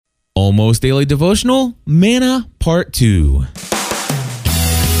Almost Daily Devotional, Manna Part 2.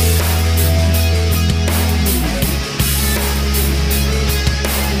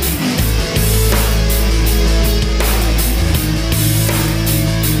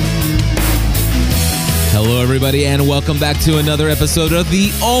 Hello, everybody, and welcome back to another episode of the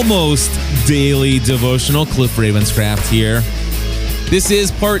Almost Daily Devotional. Cliff Ravenscraft here. This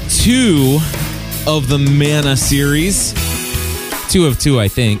is Part 2 of the Manna series. 2 of 2, I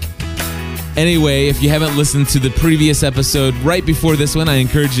think. Anyway, if you haven't listened to the previous episode right before this one, I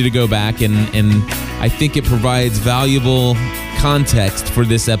encourage you to go back, and I think it provides valuable context for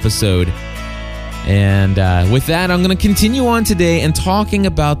this episode. And with that, I'm going to continue on today and talking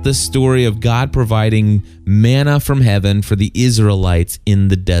about the story of God providing manna from heaven for the Israelites in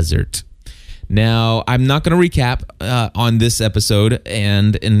the desert. Now, I'm not going to recap on this episode,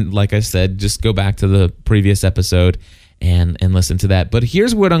 and like I said, just go back to the previous episode and listen to that. But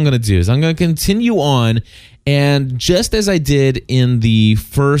here's what I'm going to do is I'm going to continue on, and just as I did in the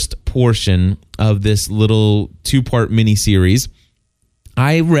first portion of this little 2-part mini-series,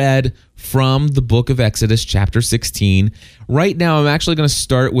 I read from the book of Exodus, chapter 16. Right now, I'm actually going to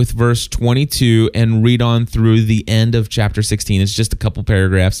start with verse 22 and read on through the end of chapter 16. It's just a couple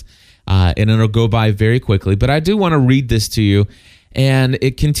paragraphs, and it'll go by very quickly. But I do want to read this to you. And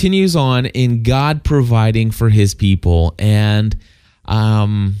it continues on in God providing for his people. And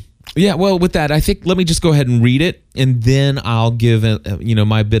with that, I think let me just go ahead and read it, and then I'll give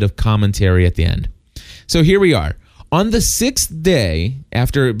my bit of commentary at the end. So here we are. On the 6th day,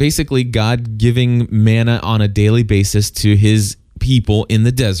 after basically God giving manna on a daily basis to his people in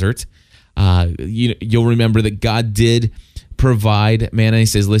the desert, you'll remember that God did provide manna. He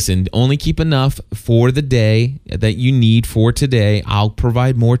says, listen, only keep enough for the day that you need for today. I'll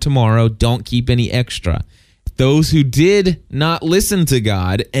provide more tomorrow. Don't keep any extra. Those who did not listen to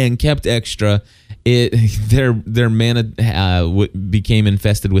God and kept extra, their manna became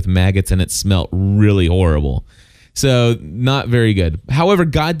infested with maggots, and it smelt really horrible. So not very good. However,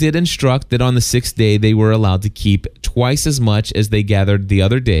 God did instruct that on the 6th day they were allowed to keep twice as much as they gathered the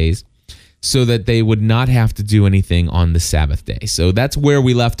other days, so that they would not have to do anything on the Sabbath day. So that's where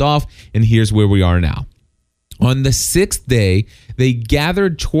we left off, and here's where we are now. On the 6th day, they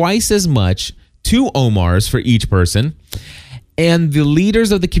gathered twice as much, 2 omars for each person, and the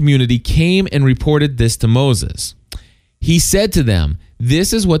leaders of the community came and reported this to Moses. He said to them,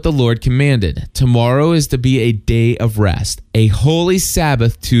 "This is what the Lord commanded. Tomorrow is to be a day of rest, a holy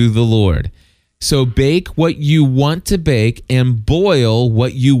Sabbath to the Lord. So bake what you want to bake and boil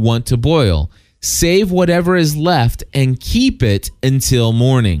what you want to boil. Save whatever is left and keep it until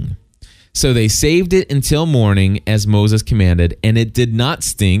morning." So they saved it until morning as Moses commanded, and it did not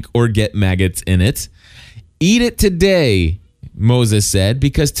stink or get maggots in it. "Eat it today," Moses said,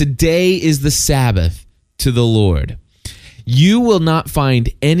 "because today is the Sabbath to the Lord. You will not find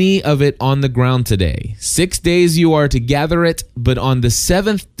any of it on the ground today. 6 days you are to gather it, but on the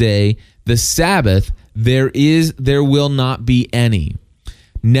 7th day, the Sabbath, there will not be any."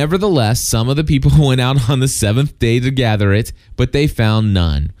 Nevertheless, some of the people went out on the 7th day to gather it, but they found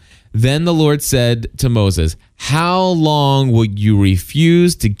none. Then the Lord said to Moses, "How long will you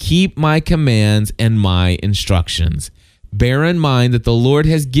refuse to keep my commands and my instructions? Bear in mind that the Lord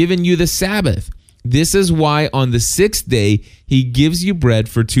has given you the Sabbath. This is why on the 6th day he gives you bread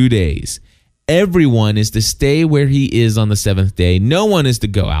for 2 days. Everyone is to stay where he is on the 7th day. No one is to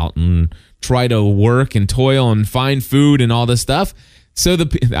go out and try to work and toil and find food and all this stuff." So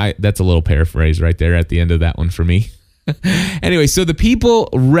that's a little paraphrase right there at the end of that one for me. Anyway, so the people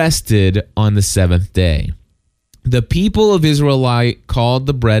rested on the 7th day. The people of Israel called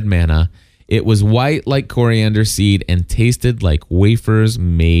the bread manna. It was white like coriander seed and tasted like wafers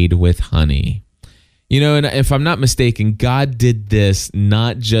made with honey. And if I'm not mistaken, God did this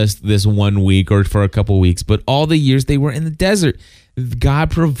not just this 1 week or for a couple weeks, but all the years they were in the desert. God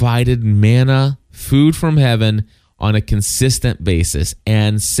provided manna, food from heaven, on a consistent basis.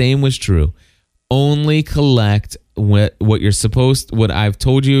 And same was true. Only collect what I've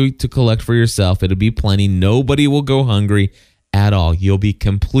told you to collect for yourself. It'll be plenty. Nobody will go hungry at all. You'll be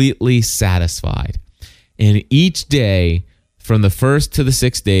completely satisfied. And each day, from the 1st to the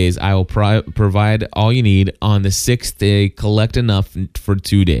 6 days, I will provide all you need. On the 6th day, collect enough for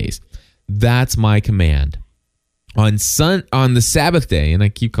 2 days. That's my command. On the Sabbath day, and I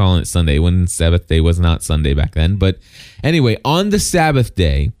keep calling it Sunday when Sabbath day was not Sunday back then, but anyway, on the Sabbath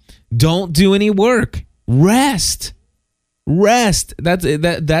day, don't do any work. Rest.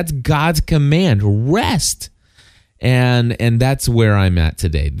 That's God's command. Rest. And that's where I'm at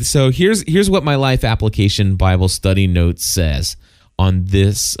today. So here's what my Life Application Bible Study Notes says on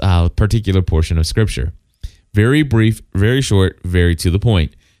this particular portion of Scripture. Very brief, very short, very to the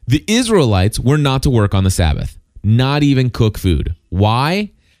point. The Israelites were not to work on the Sabbath, not even cook food.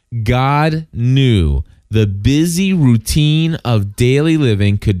 Why? God knew the busy routine of daily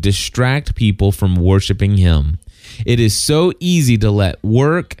living could distract people from worshiping Him. It is so easy to let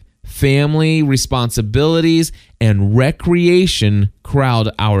work, family responsibilities, and recreation crowd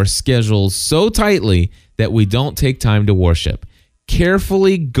our schedules so tightly that we don't take time to worship.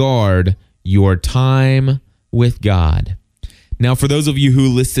 Carefully guard your time with God. Now, for those of you who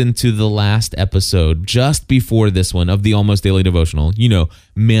listened to the last episode, just before this one of the Almost Daily Devotional,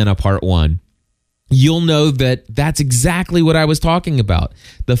 Manna Part 1, you'll know that that's exactly what I was talking about.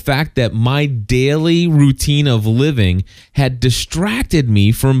 The fact that my daily routine of living had distracted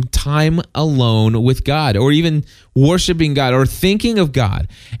me from time alone with God, or even worshiping God or thinking of God.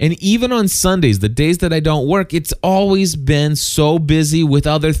 And even on Sundays, the days that I don't work, it's always been so busy with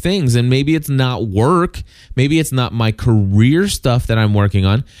other things. And maybe it's not work, maybe it's not my career stuff that I'm working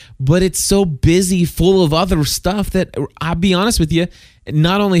on, but it's so busy, full of other stuff that I'll be honest with you,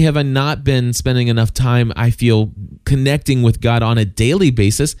 not only have I not been spending enough time, I feel, connecting with God on a daily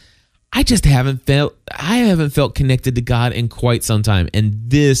basis, I haven't felt connected to God in quite some time. And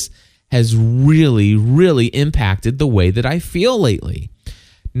this has really, really impacted the way that I feel lately.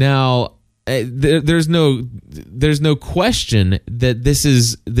 Now, there's no question that this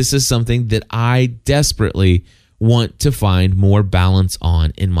is something that I desperately want to find more balance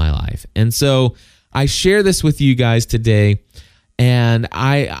on in my life. And so I share this with you guys today. And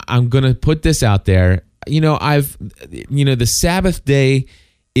I'm going to put this out there. The Sabbath day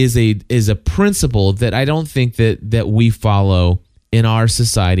is a principle that I don't think that we follow in our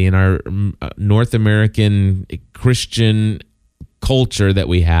society, in our North American Christian culture that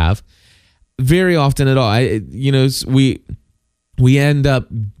we have very often at all. We end up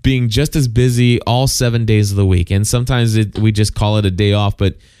being just as busy all 7 days of the week. And sometimes we just call it a day off,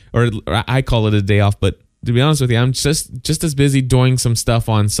 or I call it a day off, but to be honest with you, I'm just as busy doing some stuff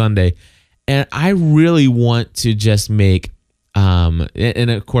on Sunday. And I really want to just make, and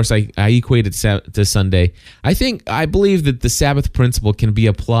of course I equate it to Sunday. I believe that the Sabbath principle can be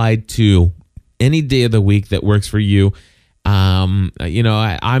applied to any day of the week that works for you. I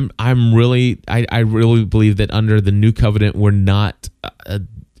really believe that under the new covenant, we're not,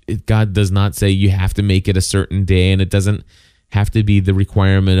 God does not say you have to make it a certain day, and it doesn't have to be the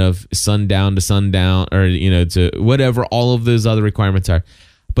requirement of sundown to sundown, or to whatever all of those other requirements are.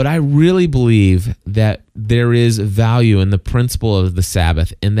 But I really believe that there is value in the principle of the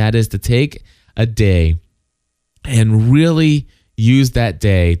Sabbath, and that is to take a day and really use that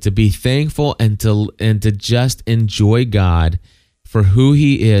day to be thankful and to just enjoy God for who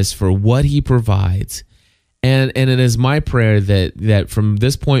He is, for what He provides. And it is my prayer that from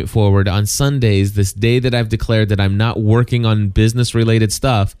this point forward on Sundays, this day that I've declared that I'm not working on business-related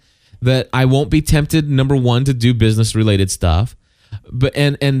stuff, that I won't be tempted, number one, to do business-related stuff, but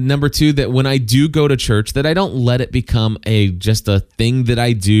and number two, that when I do go to church, that I don't let it become just a thing that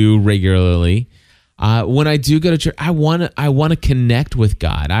I do regularly. When I do go to church, I want to connect with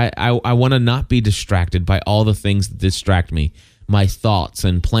God. I want to not be distracted by all the things that distract me. My thoughts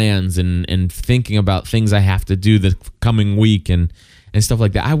and plans and thinking about things I have to do the coming week and stuff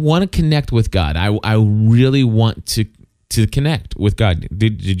like that. I want to connect with God. I really want to connect with God.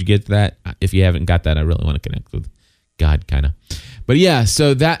 Did you get that? If you haven't got that, I really want to connect with God, kind of. But yeah,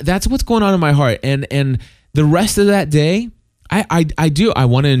 so that's what's going on in my heart. And the rest of that day, I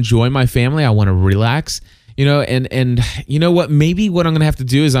want to enjoy my family. I want to relax, and you know what? Maybe what I'm going to have to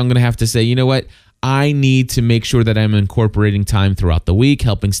do is I'm going to have to say, you know what? I need to make sure that I'm incorporating time throughout the week,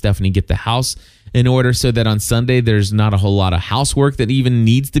 helping Stephanie get the house in order so that on Sunday there's not a whole lot of housework that even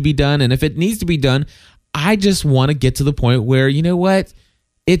needs to be done. And if it needs to be done, I just want to get to the point where, you know what?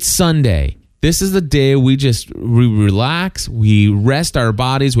 It's Sunday. This is the day we relax, we rest our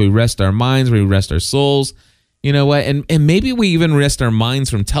bodies, we rest our minds, we rest our souls. You know what? And maybe we even rest our minds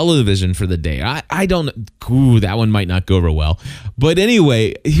from television for the day. I don't, that one might not go over well. But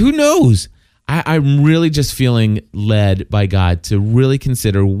anyway, who knows? I'm really just feeling led by God to really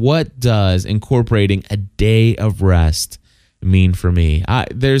consider what does incorporating a day of rest mean for me.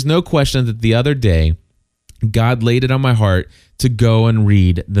 There's no question that the other day, God laid it on my heart to go and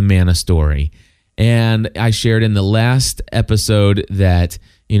read the manna story. And I shared in the last episode that,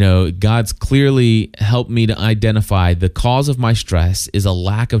 God's clearly helped me to identify the cause of my stress is a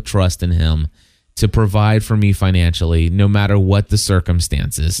lack of trust in Him to provide for me financially, no matter what the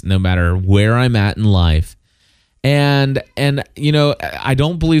circumstances, no matter where I'm at in life. And I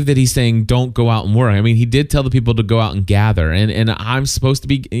don't believe that he's saying don't go out and work. I mean, he did tell the people to go out and gather, and I'm supposed to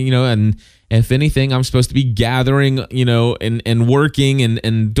be, and if anything, I'm supposed to be gathering, and working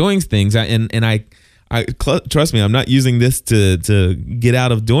and doing things. And I trust me, I'm not using this to get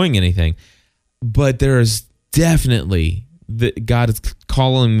out of doing anything, but there's definitely that God is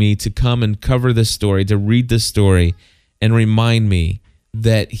calling me to come and cover this story, to read this story, and remind me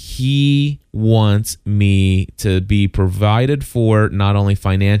that he wants me to be provided for, not only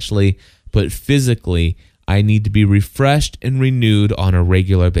financially, but physically. I need to be refreshed and renewed on a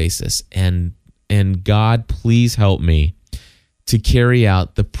regular basis. And God, please help me to carry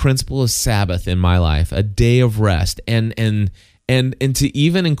out the principle of Sabbath in my life, a day of rest, and to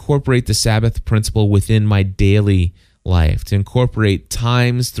even incorporate the Sabbath principle within my daily life, to incorporate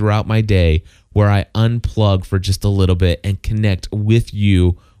times throughout my day where I unplug for just a little bit and connect with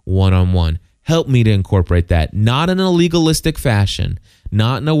you one-on-one. Help me to incorporate that, not in a legalistic fashion,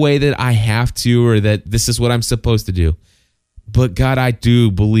 not in a way that I have to or that this is what I'm supposed to do. But God, I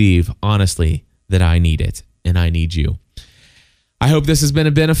do believe, honestly, that I need it and I need you. I hope this has been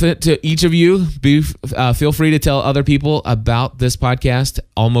a benefit to each of you. Feel free to tell other people about this podcast,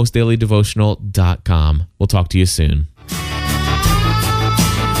 almostdailydevotional.com. We'll talk to you soon.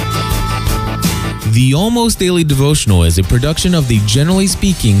 The Almost Daily Devotional is a production of the Generally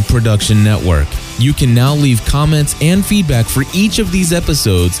Speaking Production Network. You can now leave comments and feedback for each of these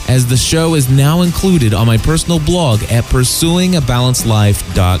episodes, as the show is now included on my personal blog at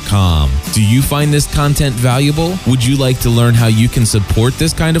pursuingabalancedlife.com. Do you find this content valuable? Would you like to learn how you can support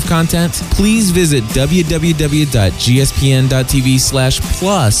this kind of content? Please visit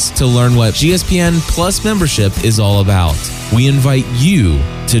www.gspn.tv/plus to learn what GSPN Plus membership is all about. We invite you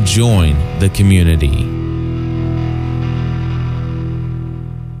to join the community.